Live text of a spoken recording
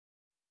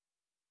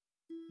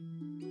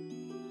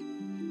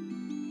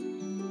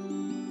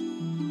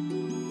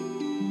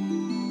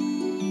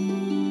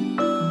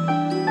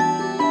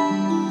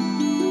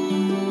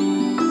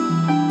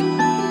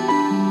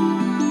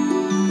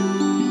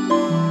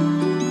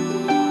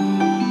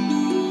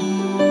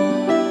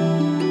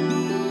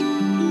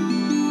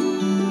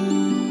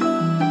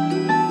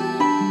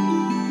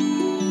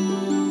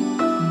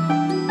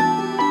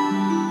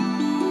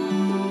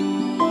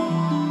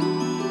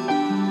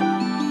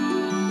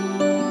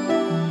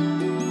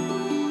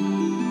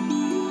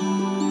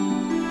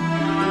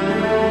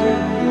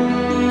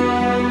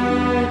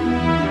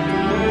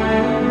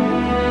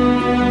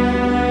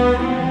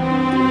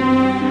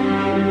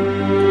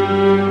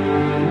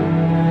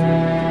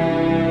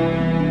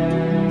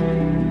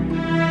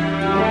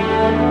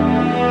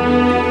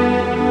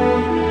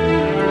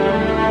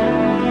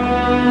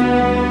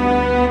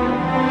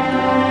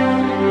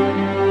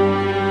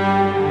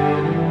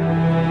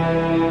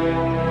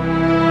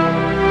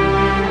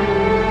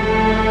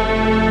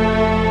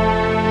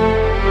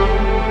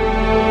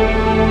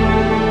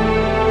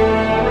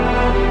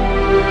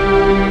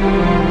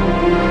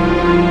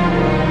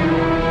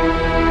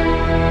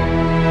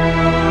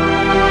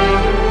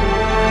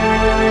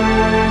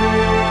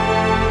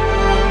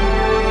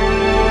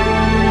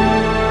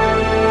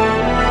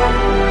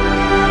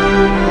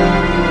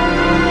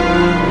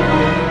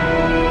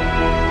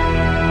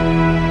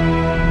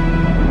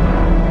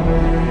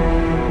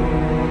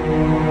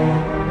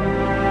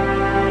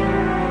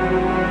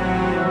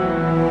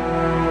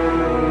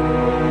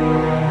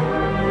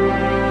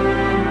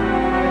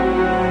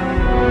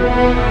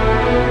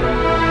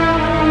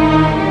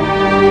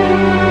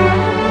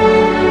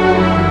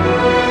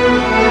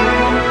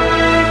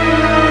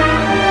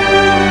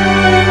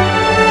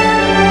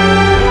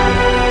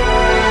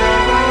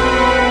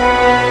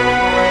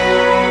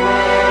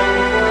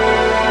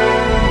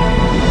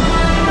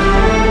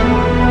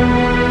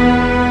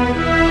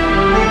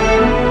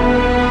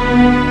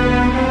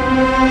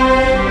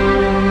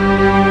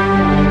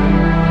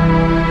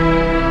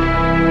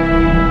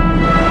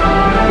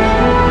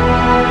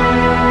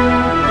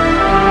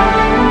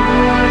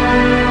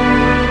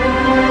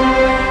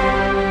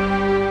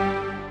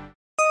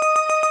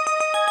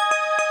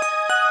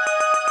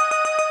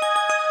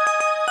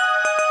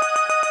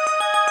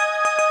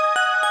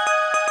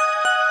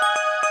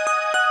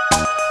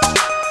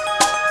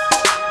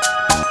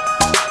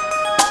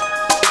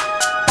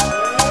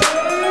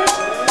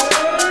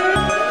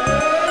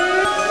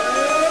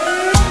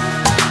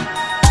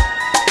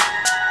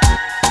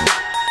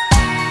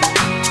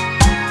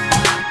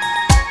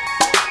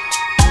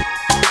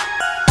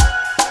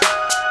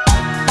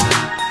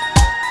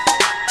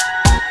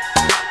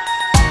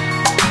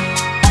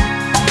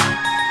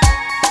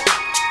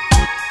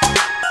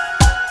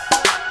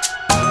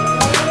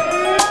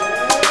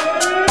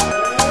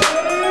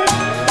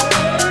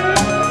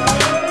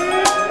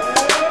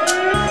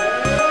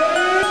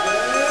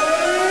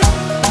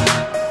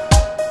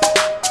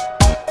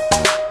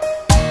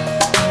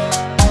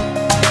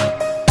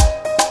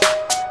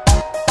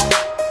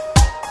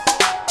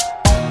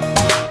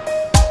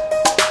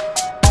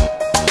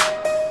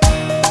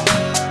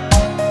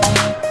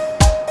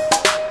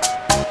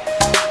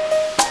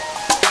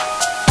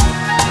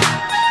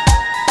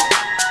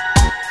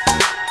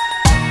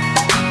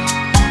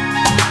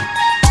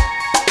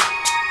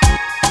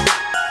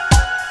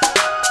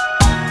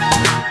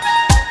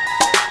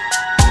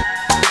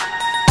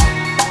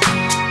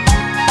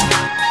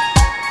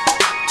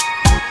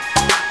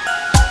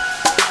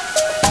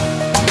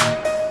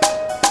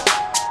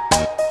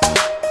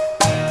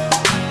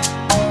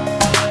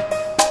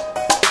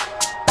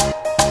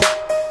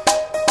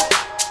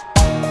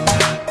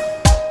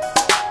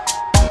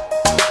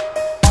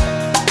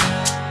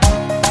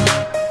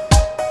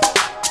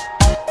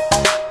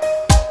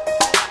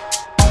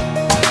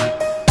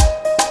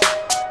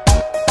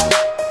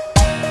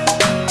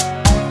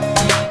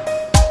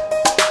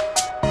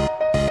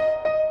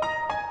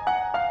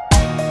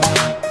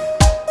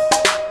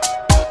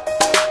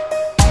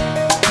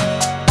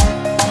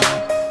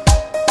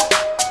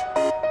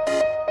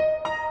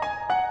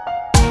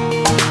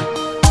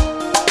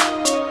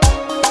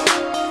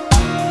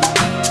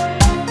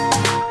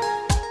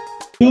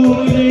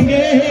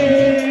छोड़ेंगे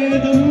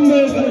तुम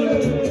मगर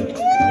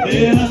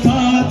तेरा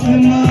साथ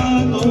ना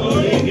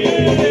तोड़ेंगे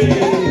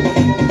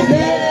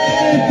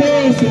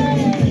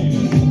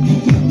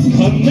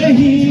हम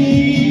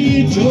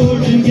नहीं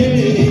छोड़ेंगे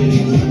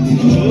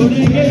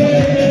छोड़ेंगे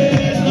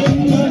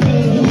तुम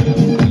मगर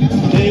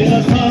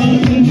तेरा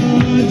साथ ना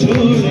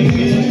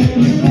छोड़ेंगे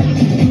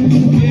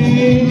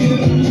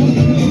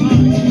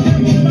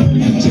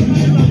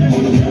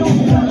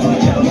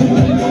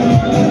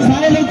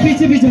सारे लोग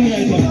पीछे पीछे हो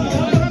जाए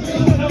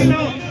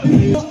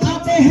तो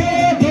आते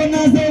हैं तो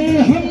नजर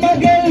हम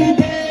मगर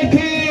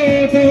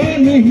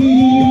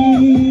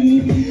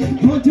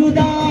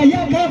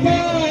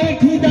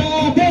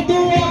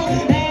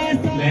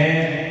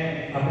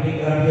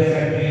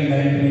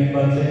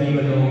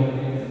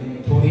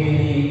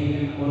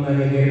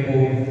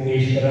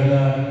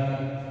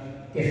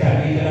कि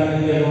साडी तरह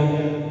जो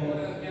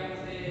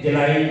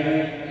जुलाई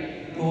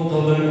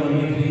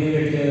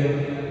 2023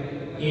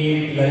 ये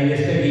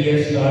लाइजेस्टर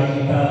ईयर स्टार्ट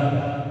किया।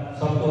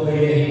 सब तो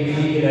पहले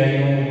 21 जुलाई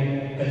को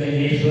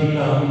अजलेश्वर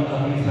धाम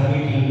अपनी सारी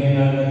टीम के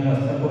नाल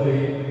नतमस्तक होए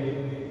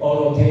और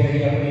उत्थे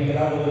असीं अपनी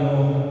क्लब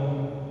वालों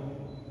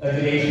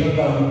अजलेश्वर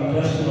धाम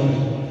ट्रस्ट को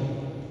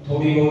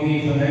थोड़ी बहुत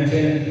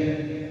फाइनैंशियल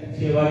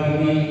सेवा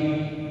की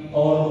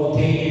और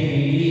उत्थे एक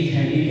लेडी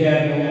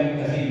हैंडीकैप को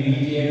असीं व्हील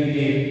चेयर भी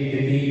दे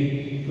दी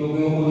क्योंकि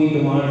वो कोई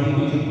डिमांड थी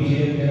कुछ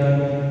पिछले दिनों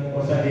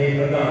और साडे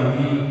प्रधान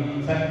जी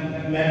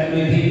मैं तो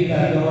इत्थे भी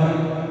कर दवां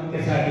कि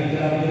साडी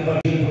क्लब दे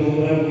बड़ी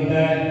प्रोग्राम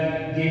किया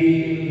जी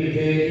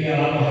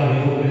आप हारे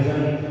हो गए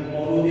सन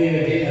और उहदे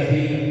विच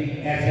असीं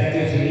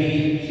SHO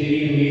श्री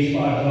रमेश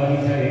भारद्वाज जी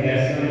साडे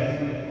गैस्ट सन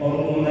और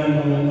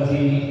उन्होंने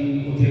असीं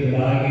उत्थे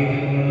बुला के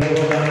उन्होंने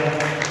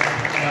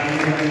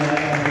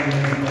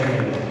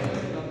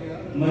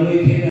मनु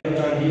इत्थे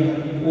जी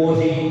वो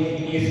असीं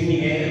इस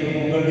महीने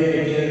नवंबर दे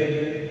विच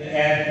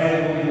ऐतवार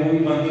को जो भी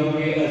मंगते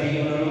होंगे असीं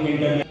उन्होंने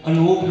इंटरनेट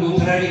अनूप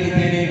लूथरा जी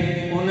जिथे ने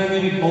उन्होंने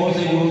भी बहुत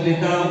सहयोग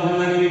दिता।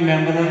 उन्होंने भी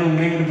मैंबरों को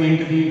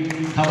मिनट की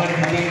खबर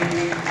दी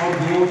और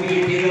जो भी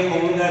इतने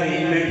आने का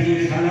अरेंजमेंट थी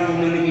सारा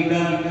उन्होंने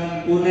किया।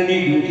 उन्होंने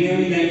ड्यूटियां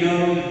भी लाइया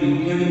और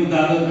ड्यूटियां के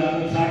मुताबिक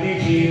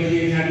 6:30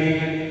 बजे साढ़े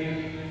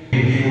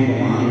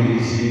कमान मिली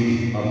सी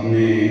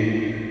अपने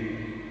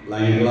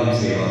लाइन क्लब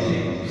सेवा से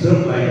सिर्फ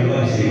लाइन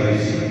क्लब सेवा ही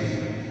सी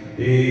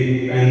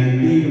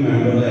 35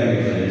 मैंबर लैके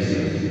चले सी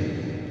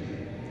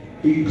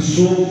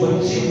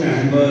 125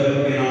 मैंबर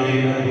इन्होंने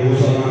 2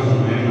 साल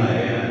समय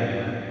बनाया है।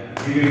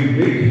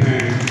 बिग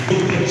हैंड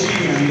 125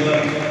 मैंबर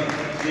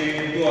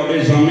ਤੁਹਾਡੇ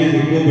ਸਾਹਮਣੇ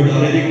ਦੇਖੋ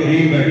ਬਟਾਲੇ ਦੀ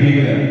ਕਰੀਮ ਬੈਠੀ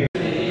ਹੈ।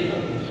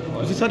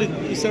 ਅਸੀਂ ਸਰ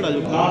ਇਸ ਸਾਈਡ ਆ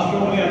ਜਾਓ ਲਾਸਟ ਤੋਂ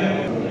ਆ ਜਾਓ।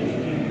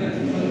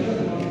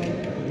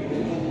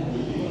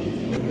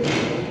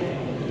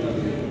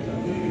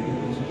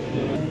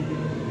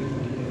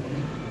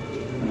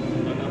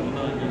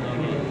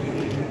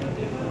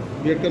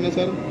 वेट करना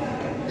सर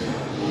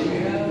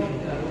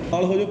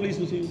ਨਾਲ ਹੋ ਜਾਓ ਪਲੀਜ਼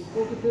ਤੁਸੀਂ।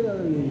 ਉਹ ਕਿੱਥੇ ਜਾ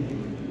ਰਹੇ ਹੋ?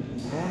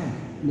 ਹਾਂ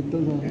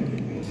ਮਿੱਤਲ ਸਾਹਿਬ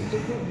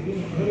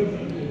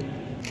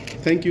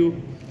thank you.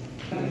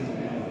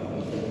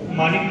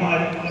 Manik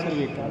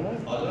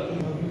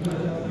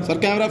sir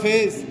camera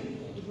face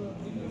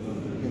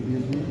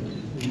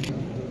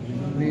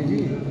जी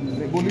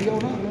बोली जाओ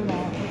ना।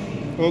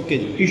 ओके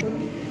जी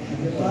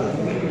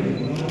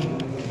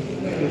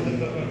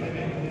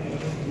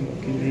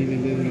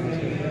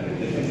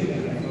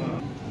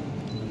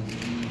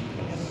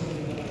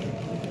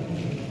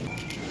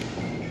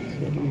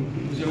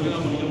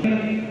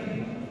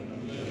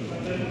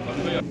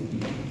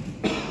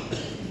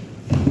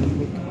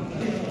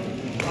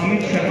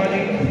अमित शर्मा जी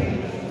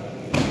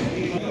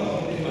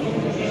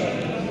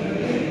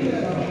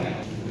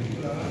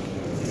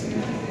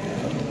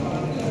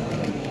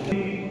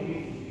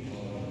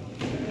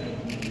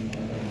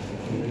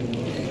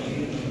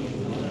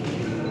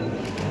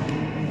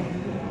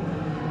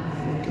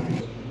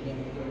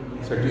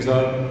सैकटरी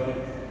साहब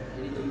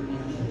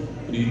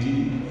प्रीत जी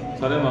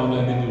सारे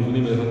मामलों की जरूरत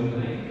नहीं मेरे साथ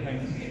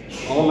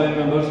ऑनलाइन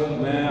मैंबर्स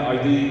मैं अज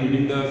की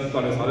मीटिंग का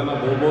सारे सारे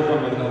बहुत बहुत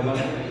धन्यवाद करता।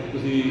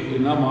 तुसीं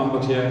इन्ना मान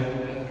बख्शिया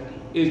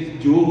ये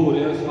जो हो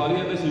रहा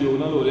सारिया के सहयोग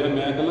नाल हो रहा।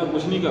 मैं अकेला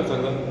कुछ नहीं कर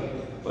सकता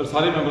पर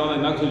सारे मैंबरों का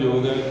इन्ना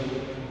सहयोग है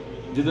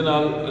जिहदे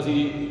नाल असीं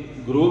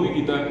ग्रो भी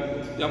किया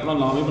ते अपना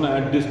नाम भी बनाया।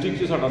 डिस्ट्रिक्ट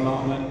साडा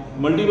नाम है,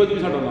 मल्टीपल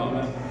भी साडा नाम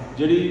है।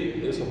 जिहड़ी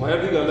सफायर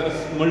की गल है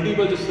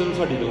मल्टीपल सिर्फ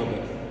साडी क्लब है।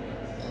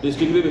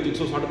 डिस्ट्रिक्ट के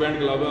 160-65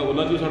 क्लब है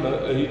उन्होंने साडा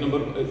यही नंबर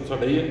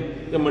साडा ही है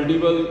तो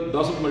मल्टीपल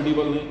 10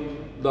 मल्टीपल ने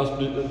 10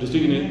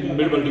 डिस्ट्रिक्ट ने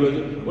मिड मल्टीपल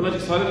उन्होंने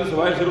सारे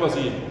सफायर सिर्फ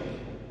असी है।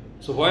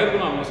 सफायर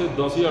बनाने वास्ते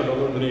 $10,000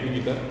 डोनेट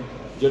किया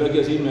जोड़ा कि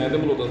असी मैं तो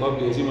मल्होत्रा साहब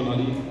गए सी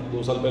मनाली 2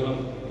 साल पहला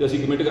तो असी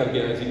कमिट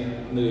करके आए थे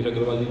नरेश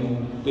अग्रवाल जी को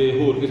तो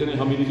होर किसी ने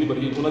हामी नहीं सी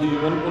भरी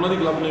उन्होंने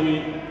क्लब ने भी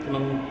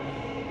उन्होंने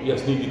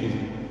यस नहीं की थी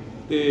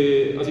तो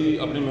असी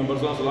अपने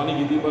मैंबर्स नाल सलाह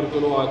नहीं की पर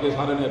चलो आके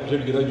सारे ने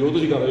एप्रीशिएट किया जो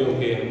तुसीं कर रहे हो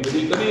ओके है।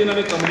 मेरी कभी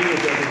इन्होंने कम नहीं हो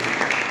गया।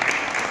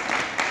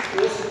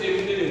 उस एक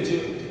के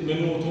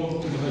मैनू उतों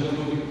डिफेजन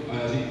तो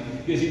आया सी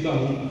कि असीं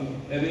तुहानूं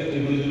इहदे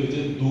एवरेज दे विच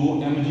 2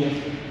 MGF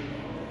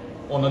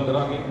ऑनर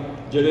करांगे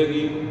जिहड़े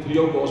कि फ्री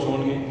ऑफ कॉस्ट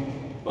होणगे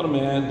पर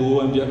मैं 2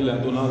 MGF लैण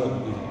तो ना कर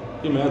दी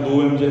कि मैं 2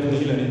 MGF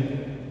नहीं लेने।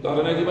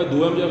 कारण है कि मैं 2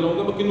 MGF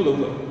लऊँगा मैं किनूं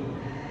दऊँगा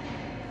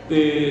तो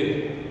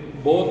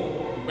बहुत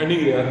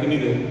पेंडिंग रहा कितनी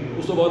देर।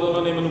 उस तो बाद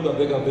उन्होंने मैनू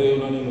करते करते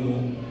उन्होंने मैनू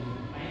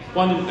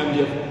 5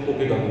 MGF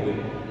ओके कर दिए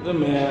तो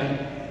मैं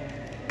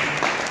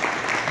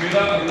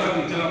मेरा अगला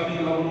टीचर अपनी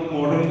क्लब को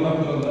मॉडर्न क्लब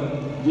करता है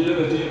जिहदे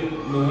विच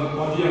मेरा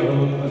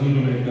 $5,000 असीं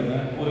डोनेट करना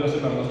है और वैसे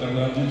करना चाहता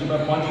जिस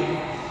मैं 5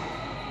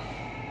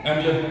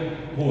 MGF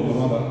होर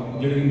लवांगा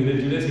जिहड़े मेरे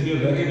जिहड़े सीनियर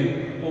रह गए ने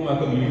वो मैं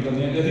कंप्लीट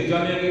करने हैं। असीं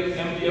चाहते हैं कि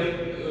MGF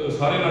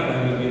सारे नाल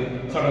टाइम लगे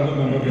साडा कोई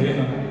मैंबर रहे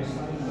ना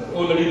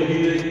वो लड़ी लगी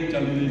रहेगी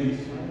चलती रहेगी।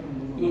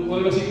 और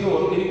असीं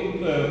होर यही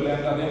प्लान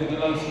कर रहे हैं कि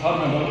जिहड़ा हर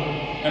मैंबर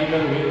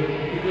MGF होए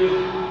क्योंकि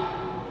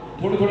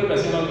थोड़े थोड़े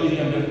पैसे नाल भी असीं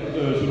MGF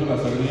शुरू कर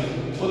सकते हैं।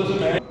 और दसो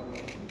मैं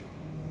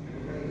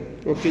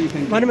okay ji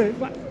thank you. 1 minute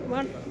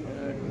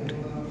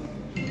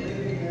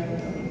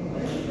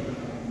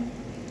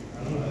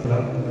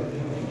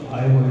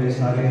आए हुए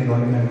सारे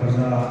रॉयल मैंबर्स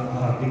का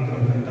हार्दिक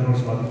अभिनंदन और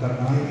स्वागत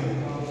करना।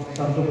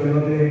 सब तो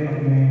पहले तो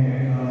अपने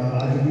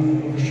अज की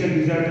ऑफिशियल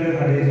विजिट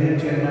हरे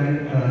चेयरमैन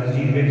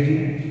जी बेग जी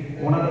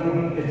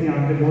उन्होंने इतने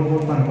आने बहुत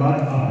बहुत धन्यवाद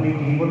अपनी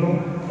टीम वालों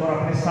और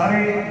अपने सारे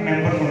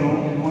मैंबर वालों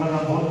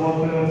उन्होंने बहुत बहुत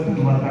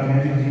धन्यवाद करते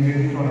हैं जी बेग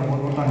जी बहुत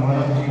बहुत धन्यवाद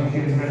ऑफिशियल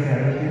विजिट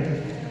तैयार रखे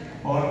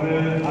और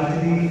अज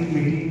की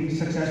मीटिंग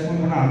सक्सैसफुल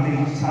बनाने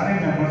सारे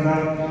मैंबर्स का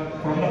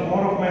from the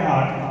core of my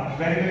heart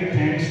very very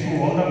thanks to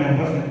all the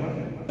members.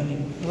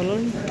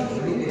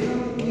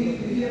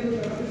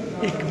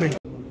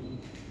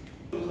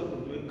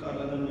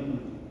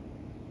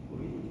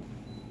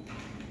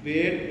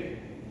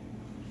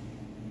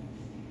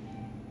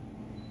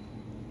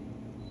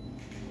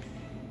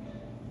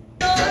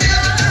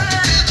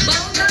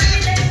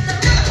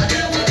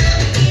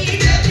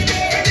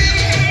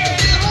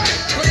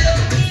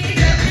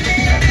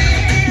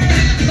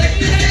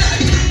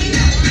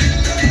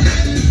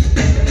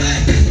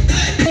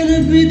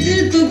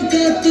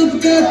 तुपका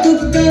तुपका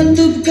तुपका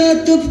तुपका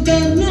तुपका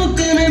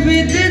तुपका